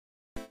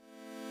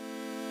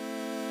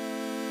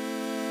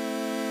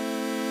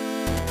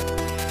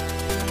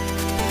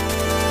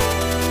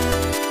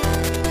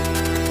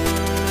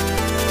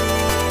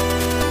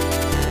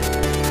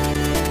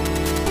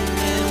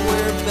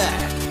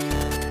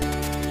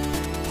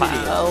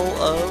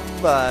Pile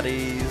of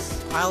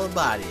bodies. Pile of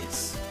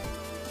bodies.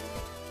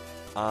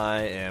 I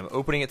am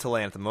opening it to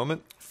land at the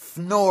moment.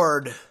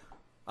 Fnord.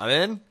 I'm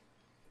in.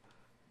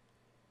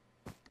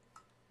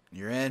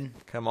 You're in.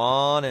 Come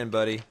on in,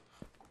 buddy.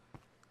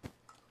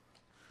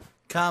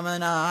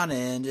 Coming on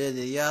into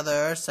the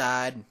other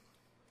side.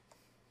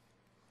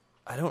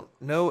 I don't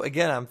know.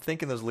 Again, I'm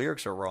thinking those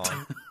lyrics are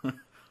wrong.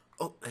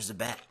 Oh, there's a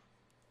bat.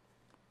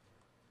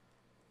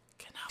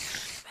 Can I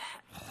woke the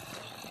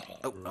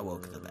bat? Oh, I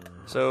woke the bat.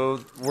 So,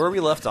 where we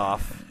left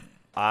off,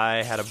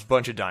 I had a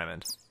bunch of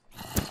diamond.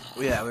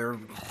 Yeah, we were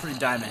pretty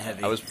diamond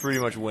heavy. I was pretty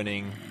much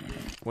winning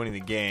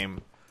the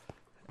game.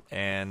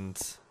 And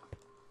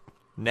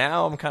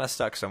now I'm kind of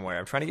stuck somewhere.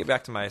 I'm trying to get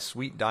back to my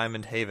sweet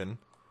diamond haven.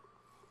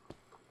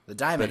 The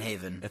Diamond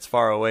Haven. It's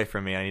far away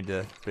from me. I need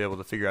to be able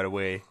to figure out a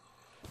way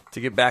to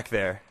get back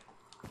there.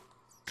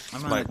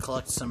 I'm going to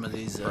collect some of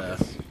these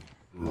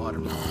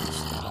watermelons.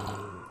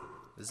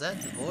 Is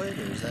that the Void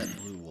or is that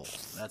Blue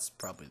Wolf? That's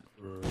probably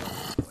the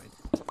Void.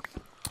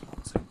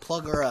 So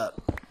plug her up.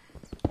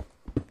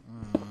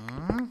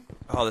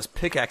 Oh, this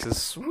pickaxe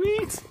is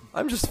sweet.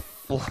 I'm just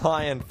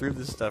flying through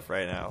this stuff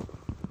right now.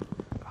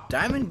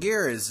 Diamond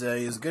gear is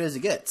as good as it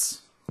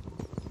gets.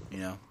 You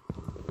know.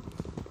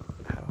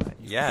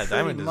 Yeah,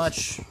 diamond Pretty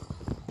much.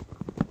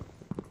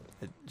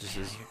 It just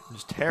is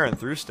just tearing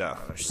through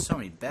stuff. There's so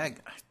many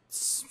bad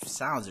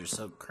sounds are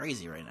so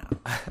crazy right now.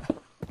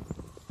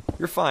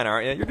 You're fine,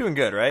 aren't you? You're doing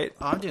good, right?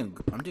 Oh, I'm doing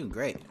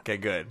great. Okay,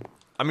 good.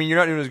 I mean, you're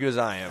not doing as good as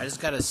I am. I just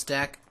got a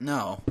stack.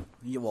 No,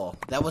 well,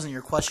 that wasn't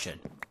your question.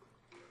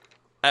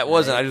 It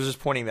wasn't. I was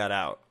just pointing that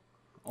out.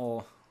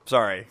 Oh,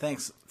 sorry.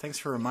 Thanks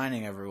for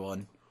reminding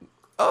everyone.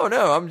 Oh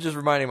no, I'm just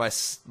reminding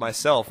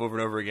myself over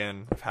and over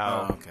again of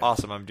how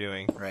awesome I'm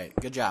doing. Right.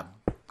 Good job.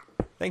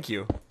 Thank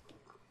you.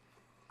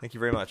 Thank you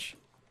very much.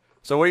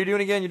 So what are you doing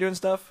again? You're doing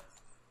stuff?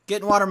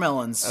 Getting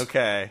watermelons.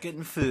 Okay.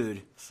 Getting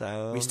food.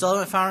 So we still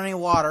haven't found any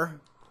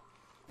water,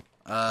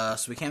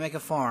 so we can't make a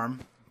farm.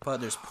 But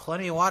there's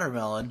plenty of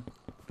watermelon.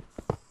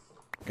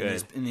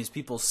 Good. In these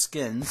people's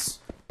skins.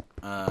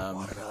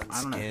 Watermelon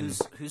I don't skin. know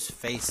whose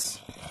face.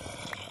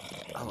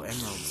 Oh,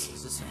 emeralds.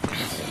 Is this a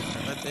face?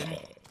 Have I been?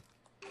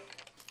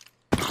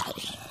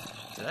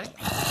 Did I?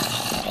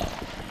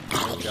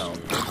 Oh, jolly.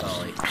 Oh,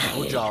 jolly.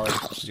 Oh, jolly.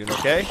 You doing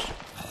okay?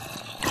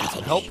 Need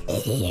some help?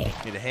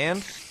 Need a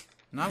hand?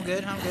 No, I'm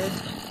good. I'm good.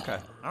 Okay.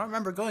 I don't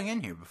remember going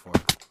in here before.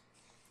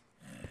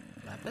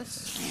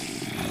 Lapis?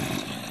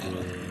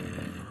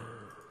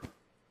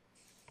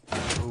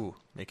 Ooh,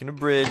 making a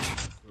bridge.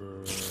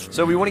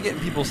 So we want to get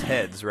in people's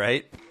heads,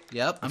 right?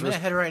 Yep. I'm in a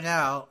head right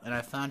now, and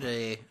I found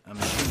a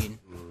machine.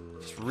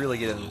 Just really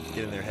get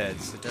in their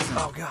heads. It doesn't.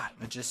 Oh God!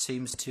 It just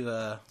seems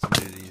to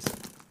do these.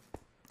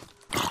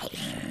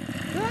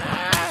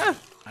 I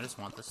just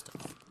want this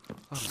stuff.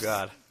 Oh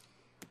God!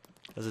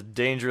 There's a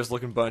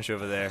dangerous-looking bunch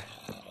over there.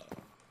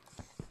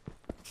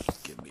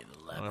 Give me the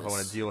lapis. I don't know if I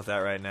want to deal with that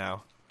right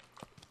now.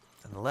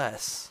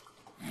 Unless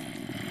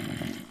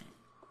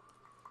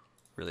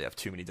really have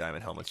too many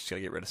diamond helmets. Just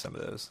gotta get rid of some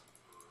of those.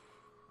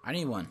 I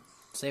need one.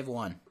 Save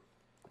one.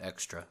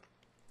 Extra.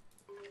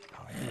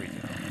 Oh, here we go.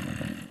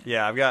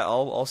 Yeah,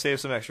 I'll save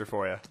some extra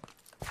for you.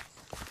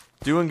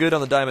 Doing good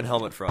on the diamond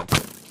helmet front.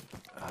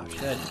 Oh,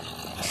 good.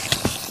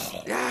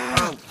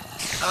 Yeah.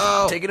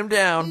 Oh. Taking him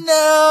down.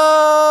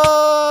 No.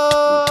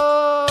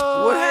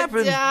 What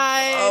happened? I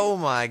died. Oh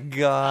my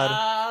God.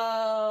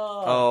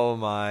 Oh. Oh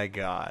my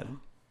God.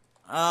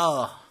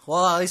 Oh.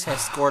 Well, at least I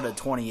scored a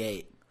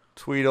 28.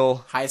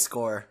 Tweedle. High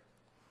score.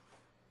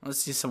 Let's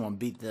see someone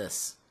beat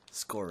this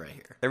score right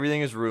here. Everything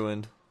is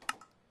ruined.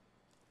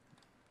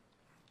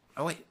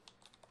 Oh wait.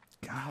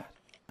 God.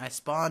 I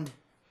spawned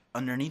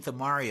underneath the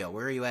Mario.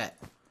 Where are you at?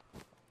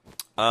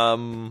 I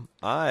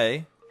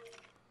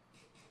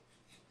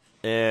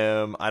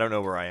don't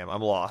know where I am.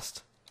 I'm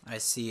lost. I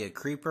see a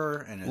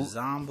creeper and a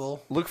zombie.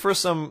 Look for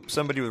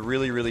somebody with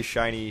really, really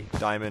shiny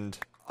diamond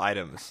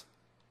items.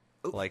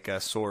 Ooh. Like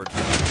a sword.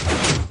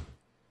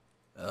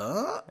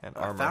 And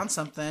armor. I found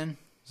something.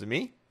 Is it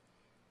me?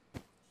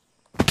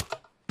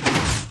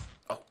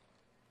 Oh.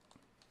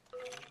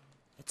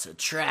 It's a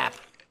trap.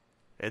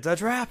 It's a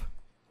trap.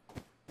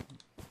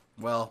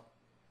 Well,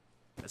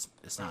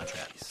 it's not a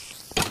trap.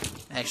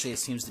 Actually, it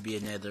seems to be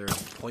another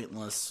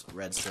pointless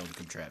redstone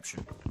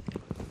contraption.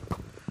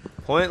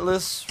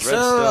 Pointless redstone.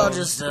 So I'll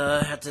just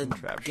have to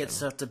contraption. get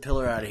stuff to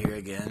pillar out of here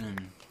again.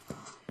 And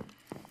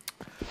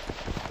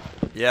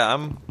yeah,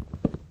 I'm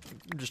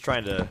just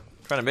trying to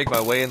make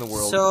my way in the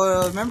world.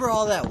 so remember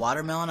all that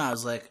watermelon? I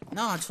was like,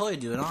 no, I'm totally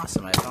doing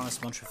awesome. I found this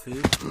bunch of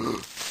food.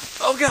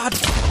 Oh God!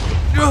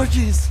 Oh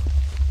jeez.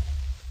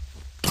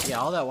 Yeah,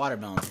 all that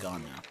watermelon's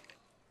gone now.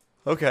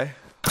 Okay.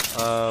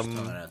 Going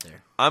out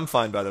there. I'm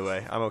fine, by the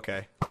way. I'm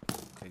okay.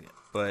 Okay,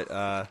 good.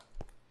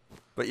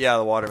 But yeah,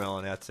 the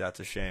watermelon. That's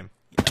a shame.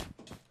 Yeah.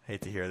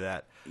 Hate to hear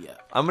that. Yeah.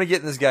 I'm gonna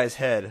get in this guy's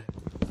head.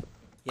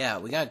 Yeah,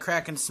 we gotta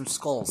crack into some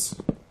skulls.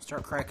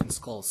 Start cracking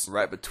skulls.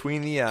 Right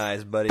between the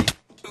eyes, buddy.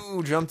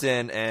 Ooh, jumped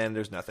in, and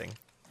there's nothing.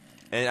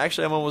 And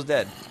actually, I'm almost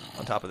dead.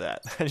 On top of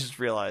that, I just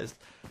realized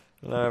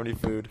I don't have any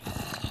food.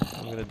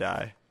 I'm gonna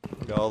die.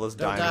 Look at all this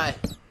Don't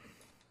diamond.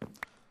 die.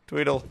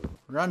 Tweedle.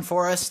 Run,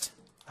 Forrest.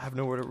 I have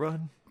nowhere to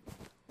run.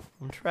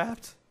 I'm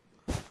trapped.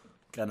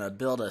 Gonna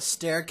build a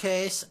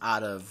staircase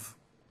out of...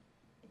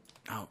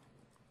 Oh.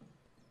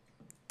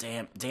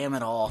 Damn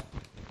it all.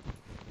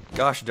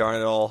 Gosh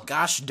darn it all.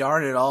 Gosh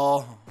darn it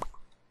all.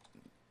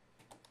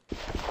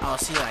 Oh,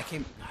 see, I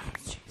came...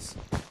 Jeez.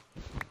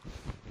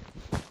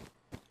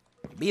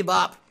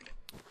 Bebop.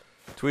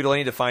 Tweedle, I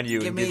need to find you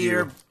Give and me give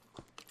your you...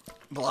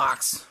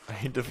 blocks.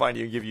 I need to find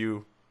you and give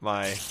you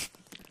my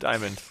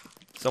diamond.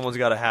 Someone's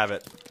got to have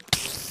it.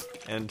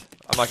 And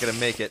I'm not going to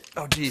make it.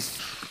 Oh, jeez.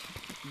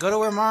 Go to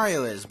where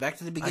Mario is. Back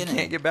to the beginning. I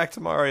can't get back to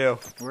Mario.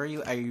 Where are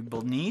you? Are you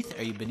beneath?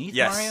 Are you beneath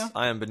Yes, Mario?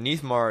 I am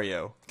beneath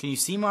Mario. Can you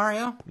see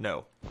Mario?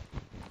 No.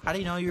 How do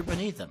you know you're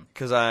beneath him?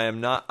 Because I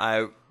am not...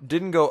 I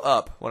didn't go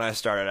up when I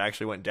started. I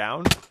actually went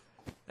down.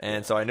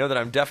 And so I know that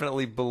I'm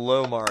definitely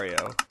below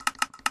Mario.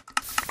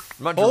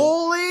 I'm not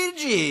Holy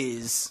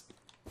jeez.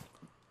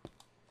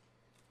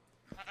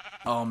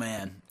 Oh,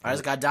 man. I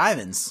just got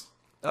diamonds.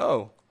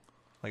 Oh.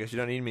 I guess you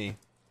don't need me.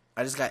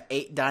 I just got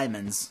 8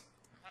 diamonds.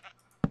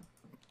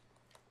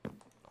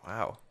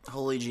 Wow.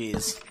 Holy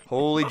jeez.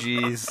 Holy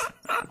jeez.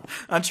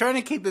 I'm trying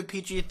to keep it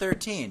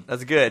PG-13.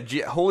 That's good.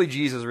 Holy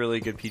jeez is really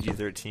good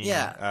PG-13.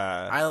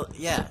 Yeah.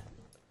 Yeah.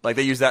 Like,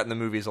 they use that in the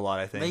movies a lot,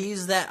 I think. They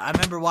use that. I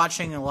remember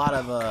watching a lot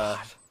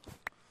of,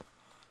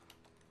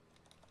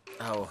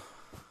 Oh.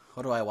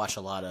 What do I watch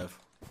a lot of?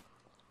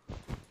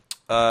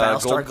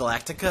 Battlestar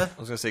Galactica? I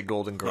was going to say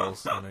Golden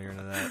Girls. I know you're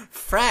into that.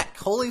 Frack.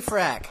 Holy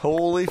frack.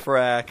 Holy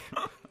frack.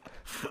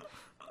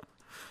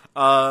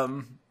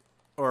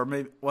 Or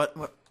maybe, what,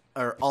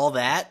 or All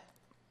That?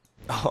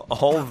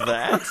 All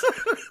that?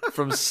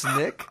 From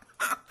Snick?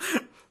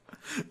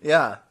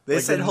 Yeah. They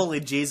Like said the-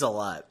 holy jeez a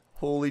lot.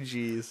 Holy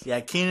jeez. Yeah,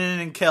 Keenan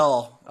and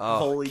Kel. Oh,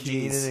 Holy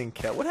Keenan jeez. and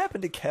Kel. What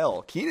happened to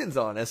Kel? Keenan's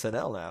on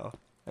SNL now.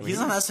 I mean, He's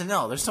on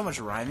SNL. There's so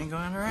much rhyming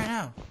going on right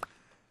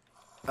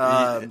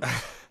now.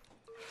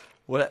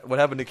 What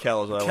happened to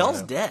Kel is what I Kel's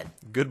wanna know. dead.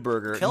 Good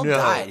Burger. Kel No.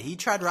 died. He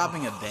tried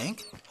robbing a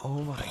bank.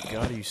 Oh my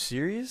god, are you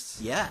serious?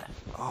 Yeah.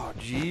 Oh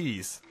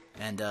jeez.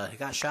 And he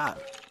got shot.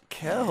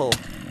 Kel.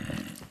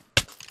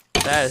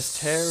 That is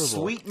terrible.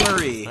 Sweet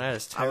Marie. That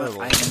is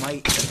terrible. I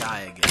might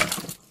die again.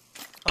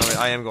 I mean,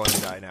 I am going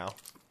to die now.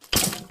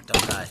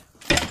 Don't die.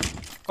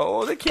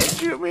 Oh, they can't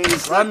shoot me.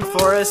 Run,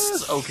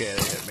 Forrest. Okay,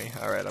 they hit me.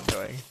 Alright, I'm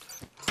going.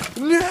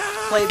 No!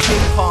 Play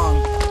ping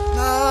pong.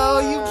 No,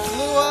 you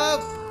blew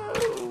up.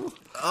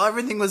 Oh,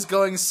 everything was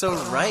going so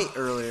right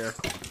earlier.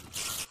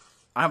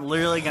 I'm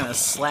literally going to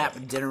slap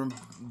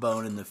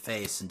Dinnerbone in the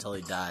face until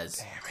he dies.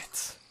 Damn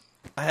it.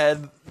 I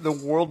had the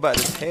world by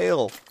the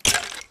tail.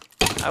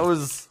 I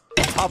was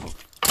top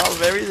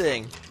of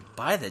everything.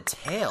 By the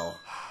tail?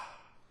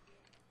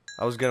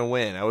 I was going to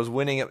win. I was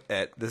winning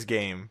at this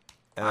game.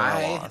 And then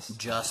I I lost.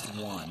 just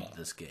won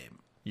this game.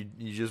 You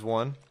just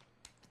won?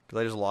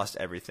 Because I just lost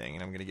everything,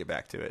 and I'm going to get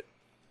back to it.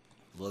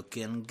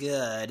 Looking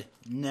good.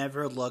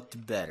 Never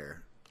looked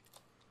better.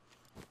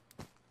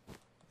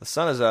 The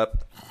sun is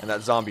up, and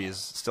that zombie is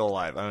still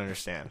alive. I don't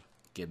understand.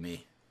 Give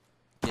me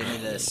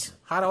this.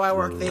 How do I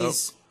work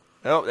these?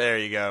 Oh, there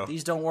you go.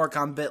 These don't work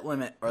on bit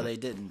limit, or they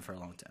didn't for a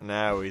long time.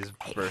 Now he's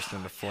bursting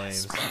into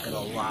flames. Look at the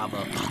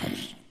lava.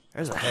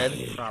 There's a head.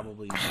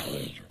 Probably.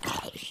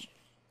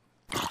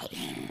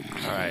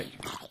 Alright.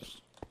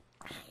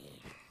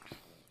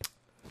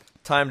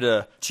 Time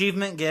to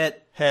Achievement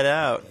get. head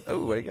out.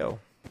 Oh, where'd he go?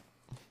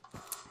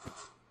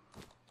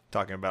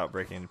 Talking about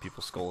breaking into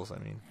people's skulls, I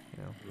mean,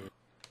 you know.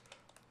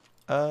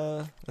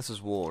 This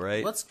is wool,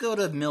 right? Let's go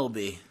to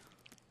Milby.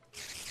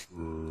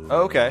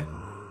 Oh, okay.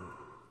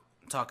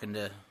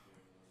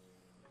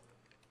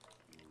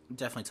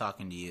 Definitely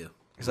talking to you.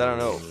 Because I don't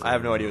know. I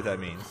have no idea what that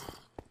means.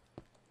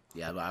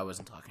 Yeah, but I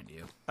wasn't talking to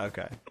you.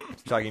 Okay. You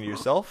talking to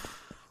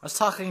yourself? I was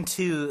talking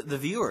to the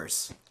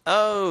viewers.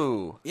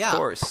 Oh, Yeah, of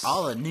course.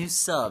 all the new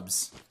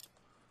subs.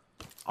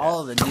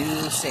 All the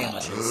new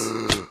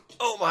sandwiches.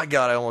 Oh my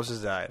god, I almost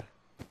just died.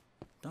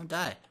 Don't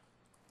die.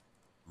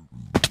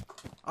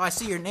 Oh, I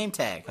see your name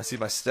tag. I see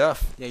my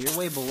stuff. Yeah, you're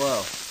way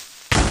below.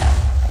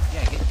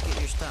 Yeah, get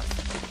your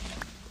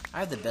stuff. I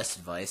have the best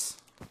advice.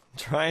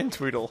 Try and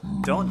Tweedle.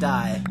 Don't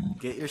die.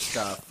 Get your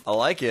stuff. I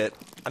like it.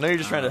 I know you're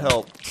just trying to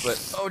help,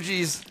 but oh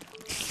jeez.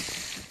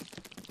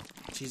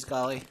 Cheese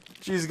golly.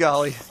 Jeez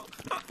golly.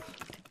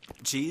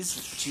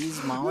 Cheese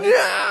molly. No,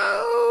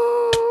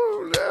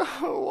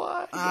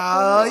 why?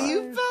 Oh,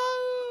 you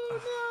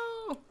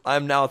fell. No.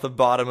 I'm now at the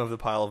bottom of the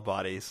pile of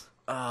bodies.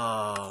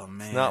 Oh,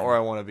 man. It's not where I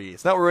want to be.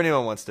 It's not where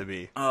anyone wants to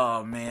be.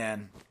 Oh,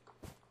 man.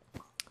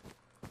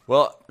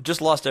 Well,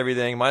 just lost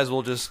everything. Might as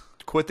well just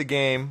quit the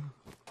game,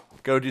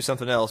 go do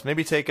something else.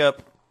 Maybe take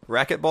up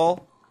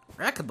racquetball.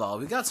 Racquetball.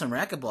 We got some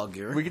racquetball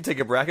gear. We could take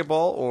up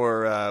racquetball,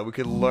 or we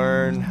could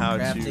learn how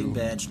Crafting to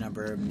bench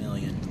number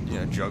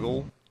 1,000,000.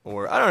 juggle.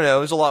 Or, I don't know,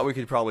 there's a lot we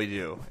could probably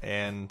do.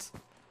 And,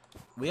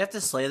 We have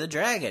to slay the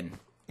dragon.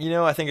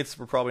 I think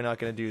we're probably not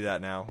going to do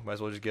that now. Might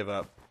as well just give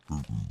up.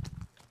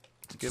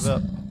 Just give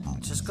up.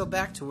 Just go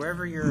back to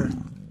wherever your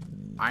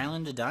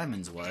island of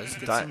diamonds was.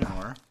 Get some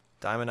more.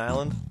 Diamond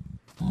Island?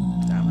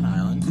 Diamond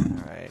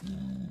Island. Alright.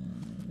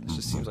 This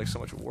just seems like so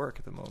much work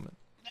at the moment.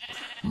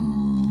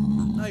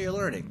 No, you're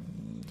learning.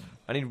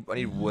 I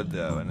need wood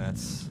though, and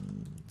that's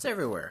It's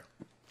everywhere.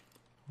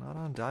 not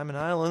on Diamond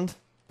Island.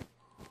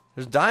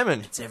 There's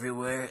diamond. It's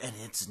everywhere and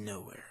it's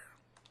nowhere.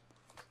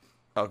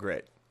 Oh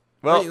great.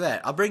 Where Well, are you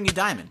at? I'll bring you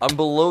diamond. I'm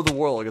below the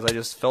world because I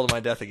just fell to my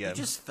death again. You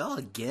just fell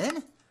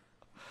again?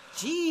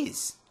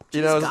 Jeez.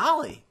 You know,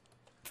 golly.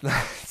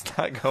 It's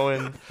not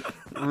going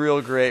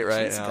real great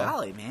right now.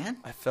 Golly, man.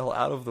 I fell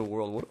out of the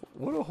world.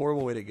 What a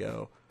horrible way to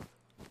go.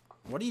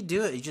 What do?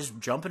 You just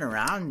jumping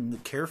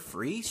around,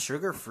 carefree,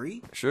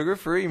 sugar-free?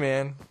 Sugar-free,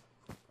 man.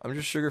 I'm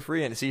just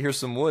sugar-free. And see, here's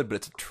some wood, but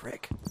it's a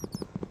trick.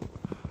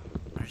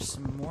 There's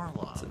some more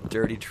lava. It's a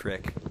dirty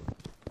trick.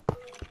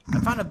 I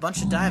found a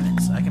bunch of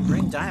diamonds. I can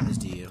bring diamonds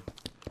to you.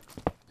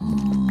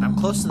 I'm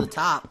close to the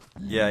top.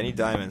 Yeah, I need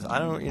diamonds. I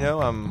don't,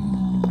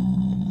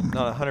 I'm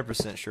not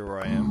 100% sure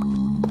where I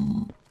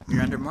am.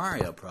 You're under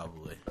Mario,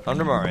 probably.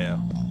 Under Mario.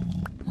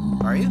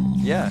 Are you?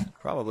 Yeah,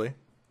 probably.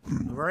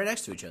 We're right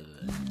next to each other,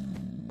 then.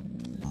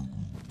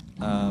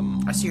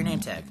 I see your name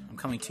tag. I'm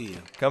coming to you.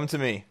 Come to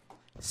me.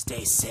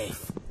 Stay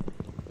safe.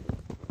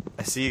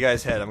 I see you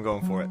guys' head. I'm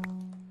going for it.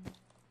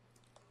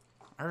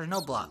 There's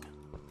no block.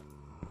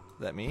 Is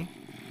that me?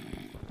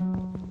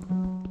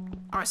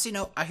 Oh,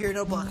 I hear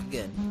no block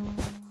again.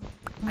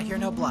 I hear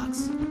no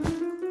blocks.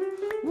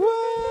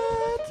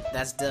 What?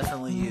 That's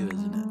definitely you,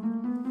 isn't it?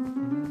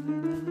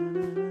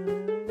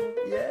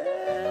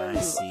 Yeah. I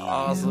see you.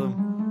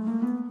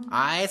 Awesome.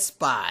 I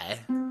spy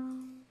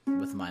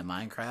with my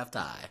Minecraft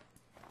eye.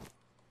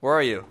 Where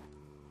are you?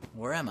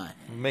 Where am I?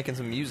 I'm making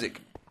some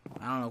music.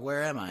 I don't know.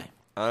 Where am I?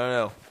 I don't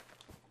know.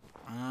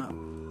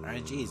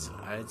 Jeez.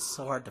 It's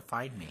so hard to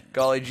find me.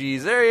 Golly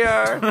geez, there you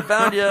are.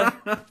 Found ya.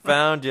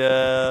 Found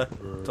ya.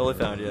 Totally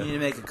found You ya. need to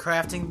make a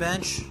crafting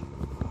bench?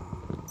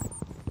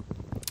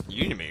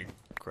 You need to make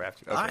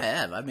crafting. Okay. I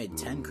have. I made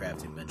 10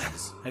 crafting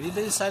benches. Have you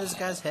been inside this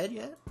guy's head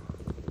yet?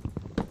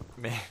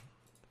 Man.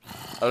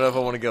 I don't know if I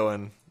want to go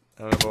in.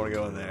 I don't know if I want to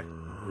go in there.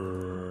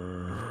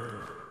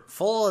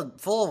 Full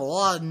of a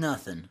lot of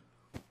nothing.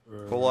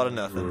 Whole lot of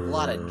nothing. A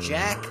lot of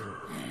jack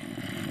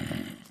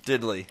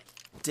Diddly.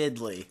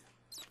 diddly.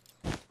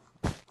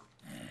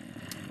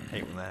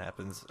 Hate when that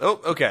happens.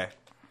 Oh, okay.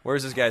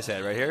 Where's this guy's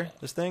head? Right here?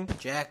 This thing?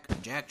 Jack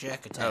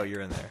attack. Oh,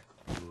 you're in there.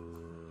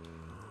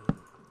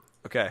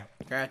 Okay.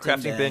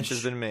 Crafting bench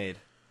has been made.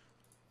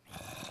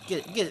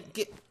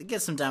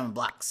 Get some diamond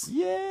blocks.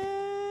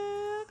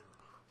 Yeah.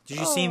 Did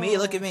you see me?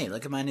 Look at me.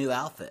 Look at my new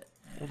outfit.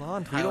 Hold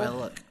on, How do I Tweedle.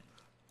 look?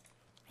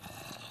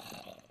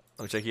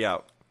 Let me check you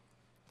out.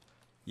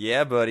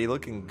 Yeah, buddy,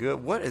 looking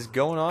good. What is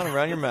going on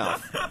around your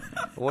mouth?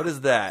 What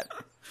is that?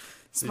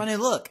 It's my new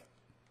look.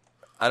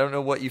 I don't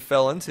know what you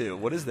fell into.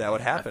 What is that?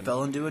 What I happened?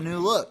 fell into a new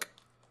look.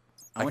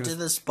 I went can- to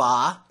the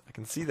spa. I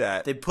can see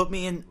that. They put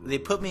me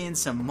in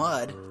some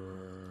mud.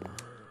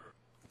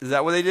 Is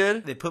that what they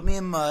did? They put me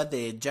in mud.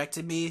 They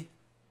injected me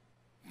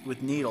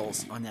with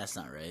needles. Oh, that's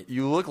not right.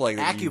 You look like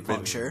that you've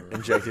been Acupuncture.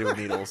 injected with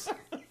needles.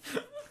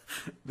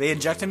 They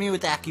injected me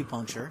with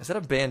acupuncture. Is that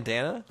a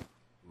bandana?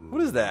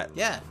 What is that?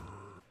 Yeah.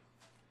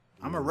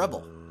 I'm a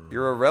rebel.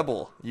 You're a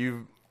rebel.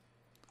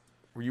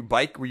 Were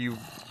you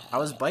I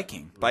was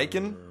biking.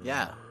 biking?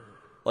 Yeah.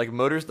 Like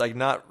motors, like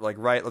not like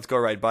let's go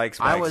ride bikes.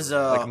 I was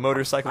like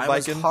motorcycle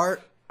biking. was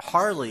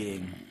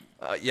Harleying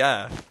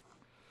Yeah.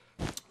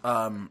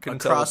 Couldn't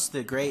across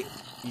the great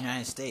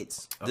United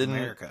States of Didn't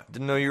America.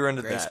 Didn't know you were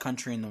into Greatest that.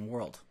 country in the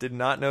world. Did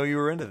not know you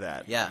were into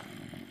that. Yeah.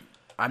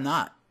 I'm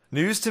not.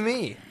 News to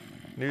me.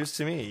 News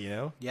to me. You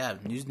know. Yeah,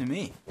 news to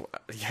me.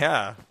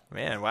 Yeah.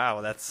 Man.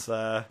 Wow. That's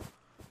So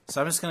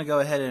I'm just going to go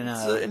ahead and...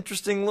 it's an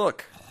interesting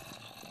look.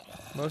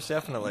 Most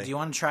definitely. do you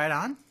want to try it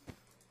on?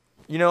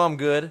 You know I'm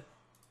good.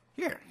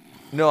 Here.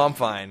 No, I'm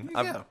fine.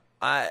 Here you go.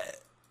 I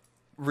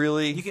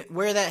really. You can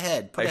wear that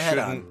head. Put I the head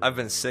shouldn't. on. I've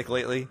been sick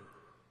lately.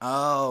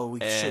 Oh,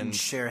 we And shouldn't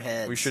share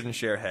heads. We shouldn't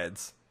share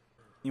heads.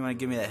 You want to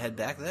give me that head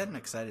back then?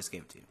 Because I just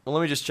gave it to you. Well,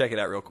 let me just check it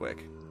out real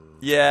quick.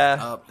 Yeah.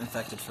 Oh,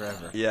 infected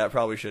forever. Yeah,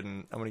 probably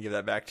shouldn't. I'm gonna give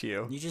that back to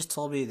you. You just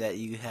told me that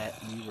you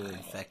were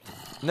infected.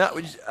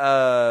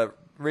 No,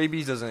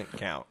 rabies doesn't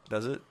count,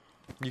 does it?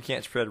 You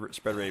can't spread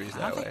rabies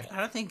that way. I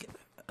don't think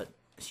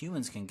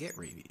humans can get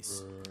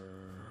rabies.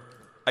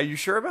 Are you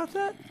sure about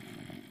that?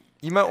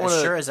 You might want As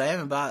to. sure as I am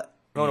about.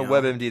 I want to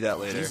WebMD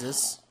that later.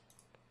 Jesus.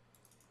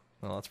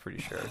 Well, that's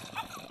pretty sure.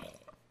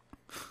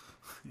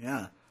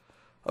 Yeah.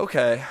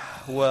 Okay.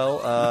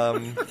 Well,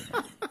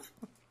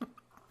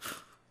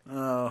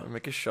 Oh.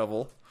 make a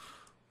shovel.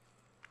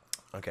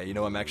 Okay, you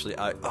know I'm actually.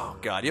 Oh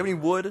God, do you have any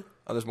wood?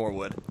 Oh, there's more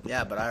wood.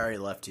 Yeah, but I already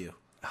left you.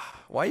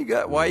 Why you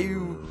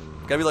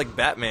gotta be like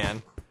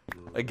Batman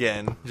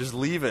again? Just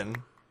leaving.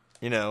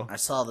 You know, I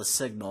saw the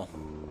signal.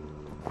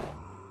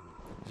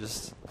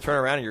 just turn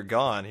around and you're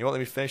gone. You won't let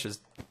me finish this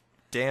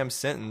damn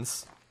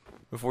sentence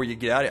before you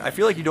get out of here. I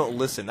feel like you don't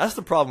listen. That's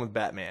the problem with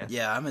Batman.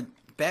 Yeah,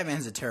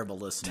 Batman's a terrible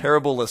listener.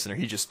 Terrible listener.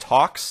 He just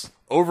talks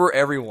over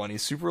everyone.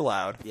 He's super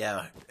loud.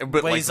 Yeah.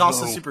 But like, he's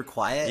also super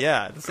quiet.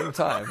 Yeah, at the same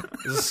time.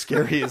 This is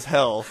scary as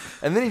hell.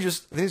 And then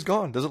he's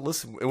gone. Doesn't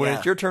listen. When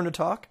it's your turn to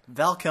talk.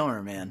 Val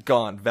Kilmer, man.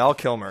 Gone. Val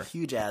Kilmer.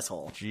 Huge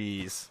asshole.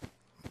 Jeez.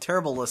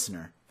 Terrible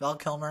listener. Val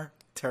Kilmer,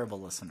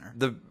 terrible listener.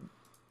 The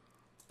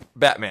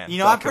Batman. You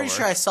know, Val I'm pretty Kilmer.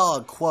 sure I saw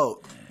a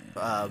quote.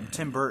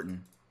 Tim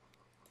Burton.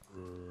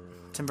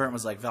 Tim Burton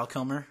was like, Val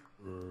Kilmer,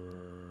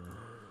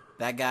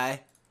 that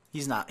guy,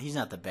 he's not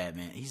the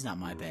Batman. He's not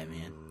my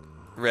Batman.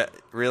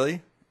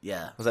 Really?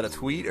 Yeah. Was that a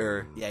tweet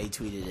or? Yeah, he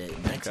tweeted it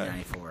in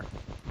 1994.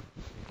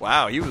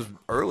 Wow, he was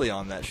early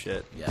on that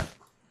shit. Yeah.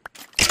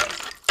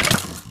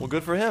 Well,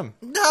 good for him.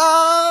 No!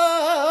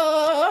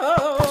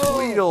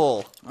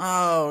 Tweedle.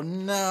 Oh,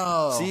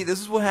 no. See, this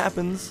is what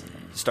happens.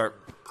 You start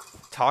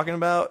talking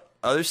about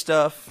other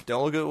stuff.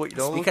 Don't look at what you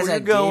don't look where you're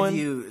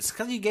going. It's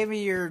because you gave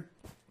me your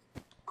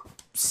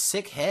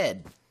sick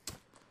head.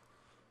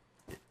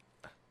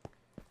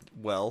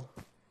 Well,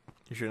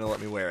 you shouldn't have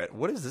let me wear it.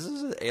 What is this?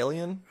 Is it an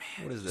alien?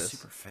 Man, what is this?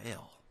 Super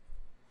fail.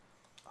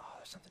 Oh,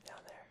 there's something down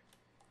there.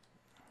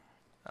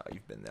 Oh,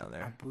 you've been down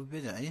there. We've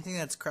been anything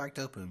that's cracked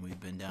open. We've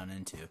been down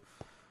into.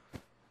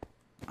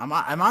 I'm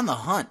on the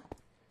hunt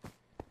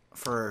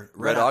for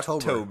Red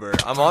October.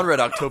 I'm on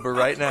Red October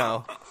right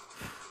now.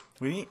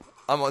 I'm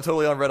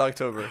totally on Red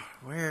October.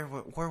 Where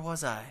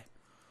was I?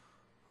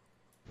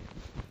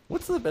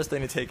 What's the best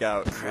thing to take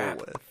out Crap.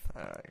 with?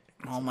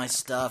 All my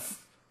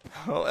stuff.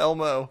 Oh,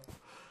 Elmo.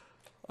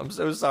 I'm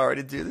so sorry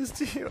to do this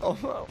to you,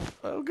 Elmo.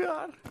 Oh,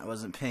 God. I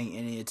wasn't paying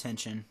any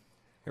attention.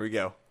 Here we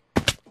go.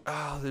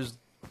 Oh, there's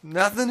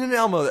nothing in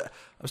Elmo.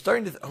 I'm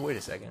starting to... oh, wait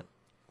a second.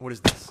 What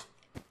is this?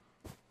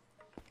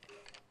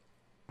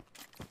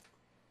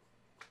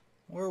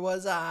 Where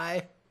was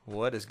I?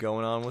 What is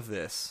going on with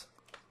this?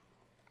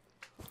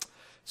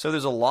 So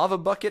there's a lava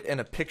bucket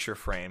and a picture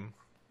frame.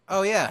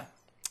 Oh, yeah.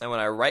 And when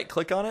I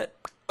right-click on it...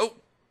 oh!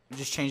 It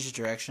just changes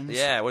directions?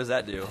 Yeah, what does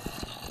that do?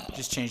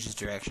 Just changes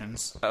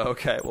directions. Oh,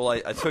 okay, well,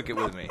 I took it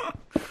with me.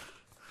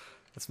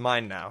 It's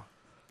mine now.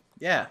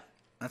 Yeah,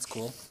 that's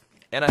cool.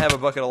 And I have a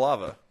bucket of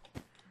lava.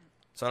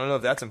 So I don't know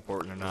if that's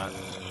important or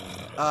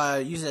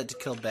not. Use it to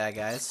kill bad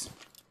guys.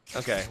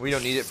 Okay, we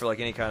don't need it for like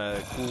any kind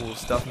of cool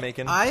stuff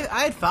making. I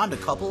had found a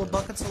couple of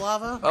buckets of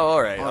lava. Oh,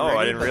 all right. Already,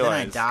 I didn't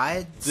realize. Then I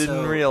died.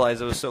 Didn't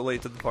realize it was so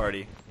late to the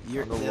party.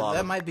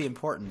 That might be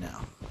important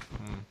now.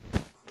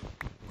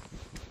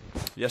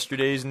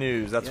 Yesterday's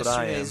news. That's what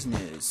I am. Yesterday's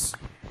news.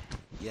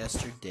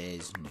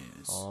 Yesterday's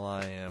news. All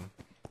I am.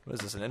 What is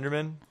this? An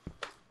Enderman?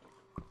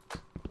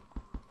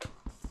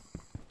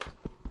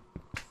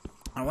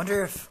 I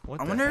wonder if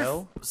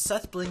hell? if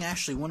Seth Bling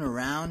actually went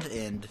around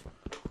and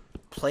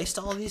placed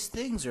all these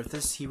things, or if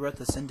he wrote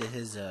this into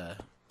his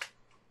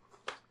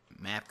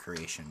map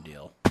creation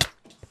deal.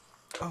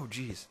 Oh,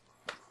 jeez.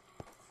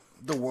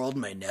 The world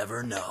may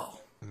never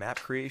know. Map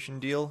creation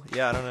deal?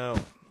 Yeah, I don't know.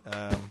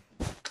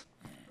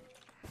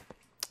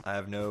 I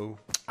have no.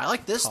 I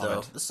like this comment.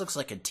 though. This looks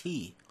like a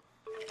T.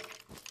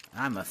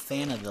 I'm a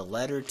fan of the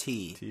letter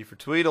T. T for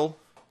Tweedle.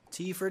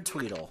 T for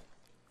Tweedle.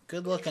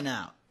 Good looking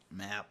out,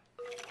 map.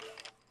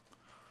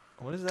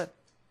 What is that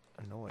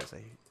noise? I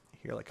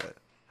hear like a.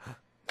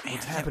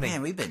 What's happening?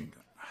 Man, we've been.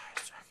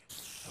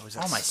 Oh, is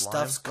that All my slime?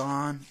 stuff's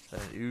gone. Is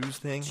that an ooze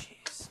thing?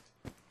 Jeez.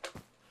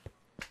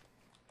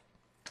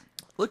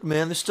 Look,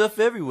 man, there's stuff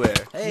everywhere.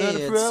 Hey, Not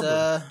a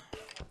problem.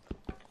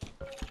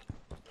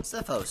 it's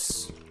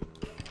Zephos.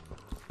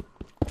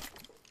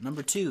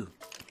 Number 2.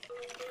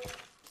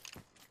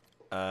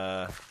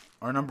 Or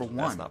number 1.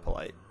 That's not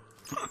polite.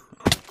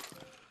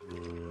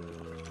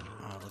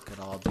 Oh, look at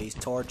all these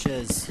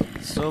torches.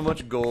 So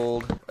much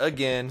gold.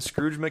 Again,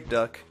 Scrooge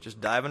McDuck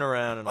just diving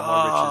around in all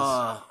my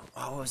riches.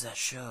 Oh, what was that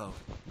show?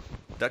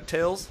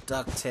 DuckTales?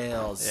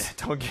 DuckTales.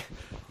 Yeah, don't get...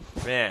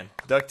 man,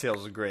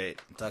 DuckTales is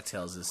great.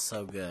 DuckTales is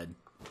so good.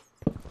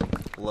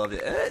 Loved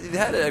it. It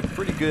had a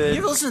pretty good You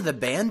ever listen to the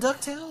band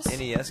DuckTales?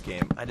 NES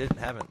game. I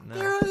haven't,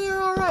 no.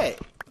 They're alright.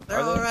 They're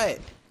Are they?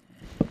 alright.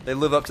 They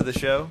live up to the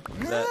show?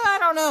 Is that- I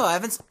don't know. I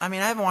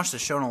haven't watched the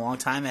show in a long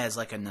time. It has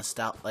like a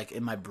nostalgia, like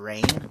in my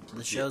brain.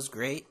 The show's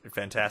great. a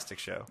fantastic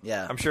show.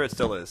 Yeah. I'm sure it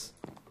still is.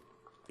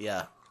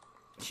 Yeah.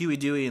 Huey,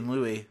 Dewey, and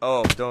Louie.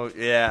 Oh,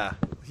 yeah.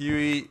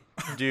 Huey,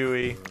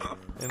 Dewey,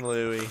 and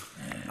Louie.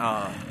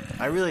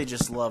 I really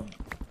just love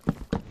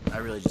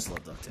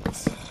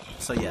DuckTales.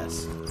 So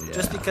yes, Yeah.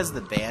 just because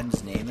the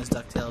band's name is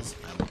DuckTales,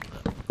 I love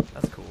it.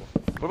 That's cool.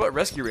 What about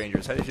Rescue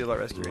Rangers? How do you feel about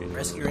Rescue Rangers?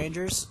 Rescue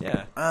Rangers.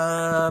 Yeah.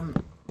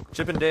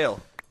 Chip and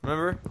Dale.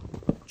 Remember?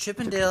 Chip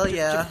and Dale.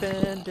 Yeah. Chip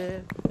and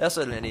Dale. That's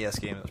an NES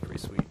game. That was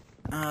pretty sweet.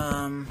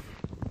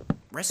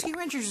 Rescue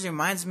Rangers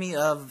reminds me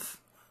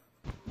of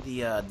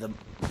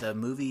the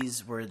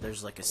movies where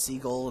there's like a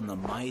seagull and the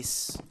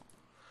mice.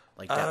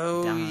 Like that,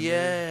 Oh, down under.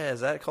 yeah.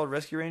 Is that called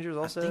Rescue Rangers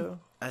also?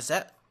 Is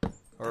that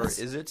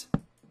Is it?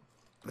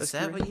 Is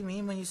that what you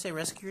mean when you say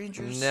Rescue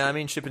Rangers? No, I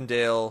mean Chip and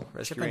Dale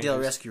Rescue Chip and Rangers. Dale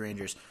Rescue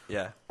Rangers.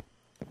 Yeah.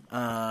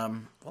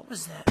 What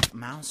was that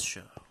mouse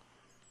show?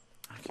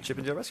 Chip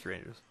and Dale Rescue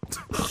Rangers.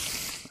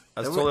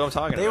 That's totally what I'm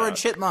talking They about. were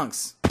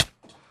chipmunks.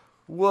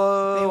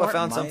 Whoa! They I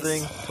found weren't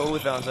something. mice. Totally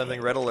found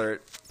something. Red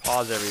alert.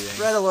 Pause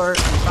everything. Red alert!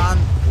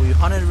 We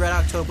hunted Red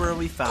October and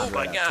we found Oh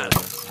my Red God.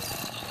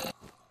 October.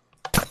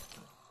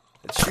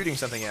 It's shooting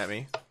something at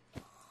me.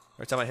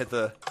 Every time I hit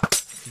the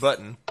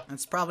button.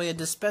 It's probably a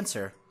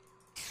dispenser.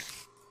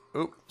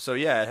 Oop. So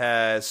yeah, it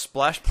has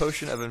splash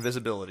potion of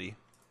invisibility.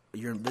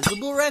 You're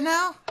invisible right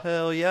now?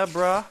 Hell yeah,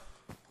 brah.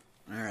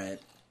 Alright.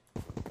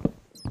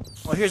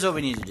 Well, here's what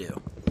we need to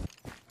do.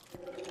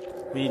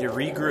 We need to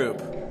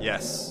regroup.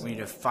 Yes. We need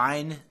to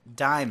find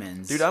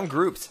diamonds. Dude, I'm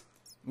grouped.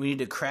 We need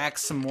to crack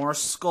some more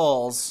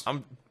skulls.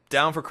 I'm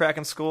down for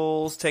cracking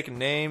skulls, taking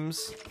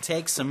names.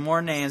 Take some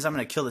more names. I'm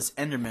gonna kill this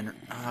Enderman.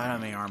 Oh, I don't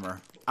have any armor.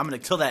 I'm gonna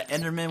kill that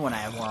Enderman when I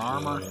have more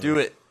armor. Do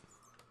it.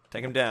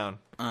 Take him down.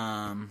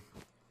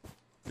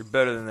 You're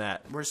better than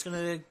that. We're just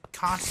gonna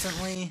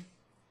constantly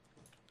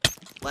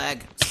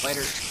lag.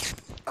 Spider.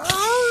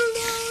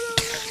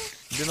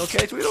 You doing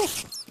okay, Tweedle?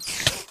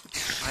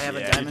 I have Yeah,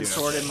 a you're diamond doing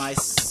sword okay. in my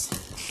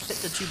hit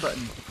the 2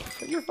 button.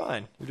 You're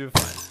fine. You're doing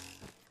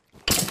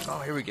fine. Oh,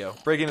 here we go.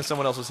 Break into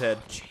someone else's head.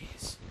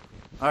 Jeez.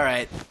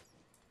 Alright.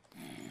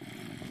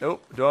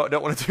 Nope.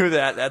 Don't want to do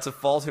that. That's a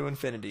fall to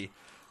infinity.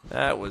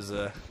 That was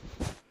a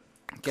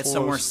Get close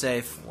somewhere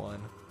safe.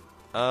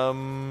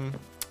 one.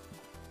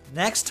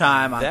 Next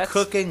time, I'm That's-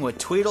 cooking with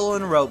Tweedle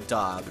and Rope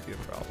Dog. Could be a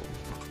problem.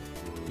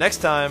 Next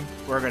time,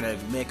 We're gonna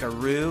make a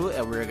roux,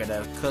 and we're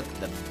gonna cook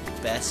the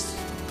best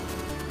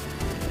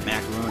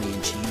macaroni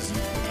and cheese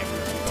you've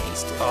ever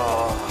tasted.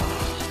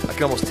 I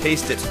can almost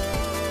taste it.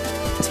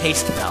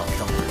 Taste Val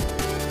Kilmer.